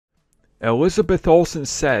Elizabeth Olsen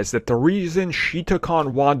says that the reason she took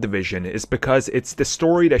on WandaVision is because it's the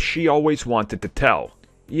story that she always wanted to tell.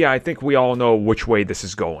 Yeah, I think we all know which way this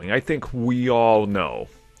is going. I think we all know.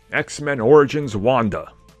 X-Men Origins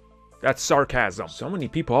Wanda. That's sarcasm. So many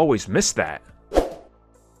people always miss that.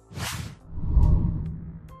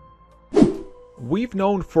 We've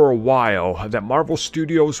known for a while that Marvel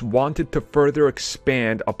Studios wanted to further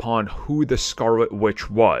expand upon who the Scarlet Witch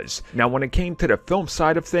was. Now, when it came to the film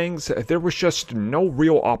side of things, there was just no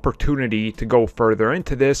real opportunity to go further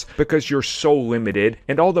into this because you're so limited,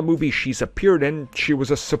 and all the movies she's appeared in, she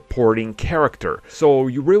was a supporting character. So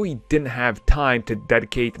you really didn't have time to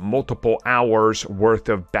dedicate multiple hours worth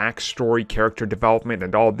of backstory, character development,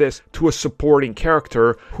 and all this to a supporting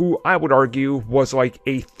character who I would argue was like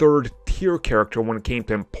a third tier character when it came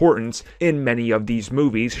to importance in many of these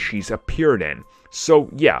movies she's appeared in. So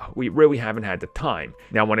yeah, we really haven't had the time.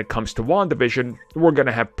 Now when it comes to WandaVision, we're going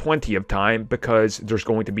to have plenty of time because there's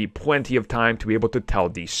going to be plenty of time to be able to tell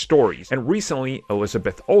these stories. And recently,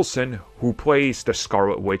 Elizabeth Olsen, who plays the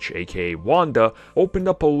Scarlet Witch aka Wanda, opened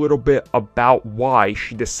up a little bit about why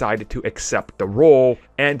she decided to accept the role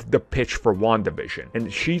and the pitch for WandaVision.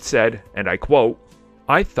 And she said, and I quote,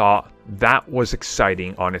 "I thought that was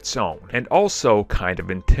exciting on its own, and also kind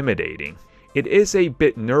of intimidating. It is a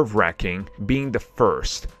bit nerve-wracking being the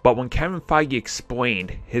first, but when Kevin Feige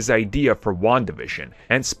explained his idea for WandaVision,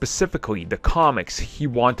 and specifically the comics he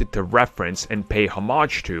wanted to reference and pay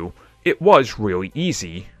homage to, it was really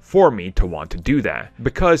easy for me to want to do that,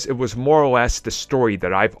 because it was more or less the story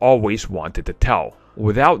that I've always wanted to tell,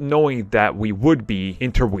 without knowing that we would be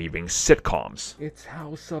interweaving sitcoms." It's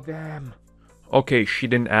House of M. Okay, she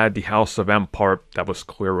didn't add the House of M part, that was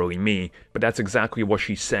clearly me, but that's exactly what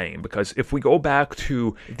she's saying, because if we go back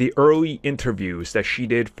to the early interviews that she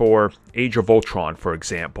did for Age of Ultron, for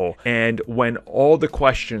example, and when all the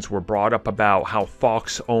questions were brought up about how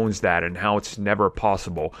Fox owns that and how it's never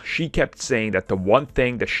possible, she kept saying that the one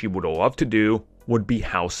thing that she would love to do would be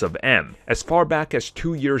House of M. As far back as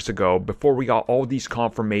 2 years ago, before we got all these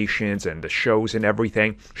confirmations and the shows and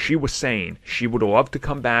everything, she was saying she would love to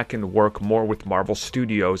come back and work more with Marvel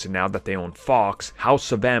Studios, and now that they own Fox,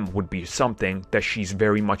 House of M would be something that she's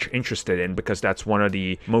very much interested in because that's one of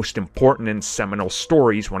the most important and seminal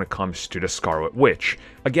stories when it comes to the Scarlet Witch.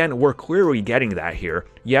 Again, we're clearly getting that here.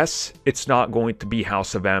 Yes, it's not going to be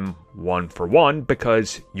House of M one for one,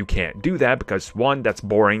 because you can't do that, because 1, that's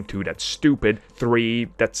boring, 2, that's stupid, 3,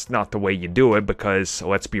 that's not the way you do it, because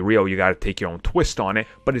let's be real, you gotta take your own twist on it,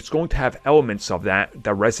 but it's going to have elements of that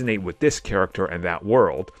resonate with this character and that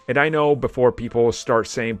world. And I know before people start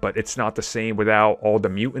saying, but it's not the same without all the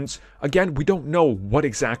mutants, again, we don't know what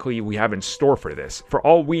exactly we have in store for this. For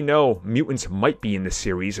all we know, mutants might be in this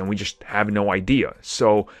series and we just have no idea.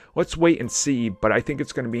 So let's wait and see, but I think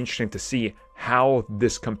it's going to be interesting to see how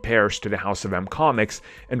this compares to the House of M comics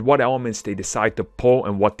and what elements they decide to pull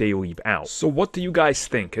and what they leave out. So what do you guys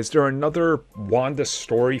think? Is there another Wanda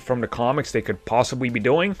story from the comics they could possibly be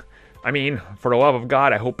doing? I mean, for the love of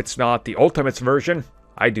God, I hope it's not the Ultimates version.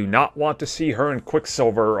 I do not want to see her and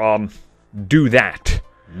Quicksilver, do that.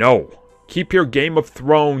 No. Keep your Game of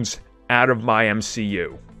Thrones out of my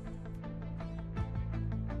MCU.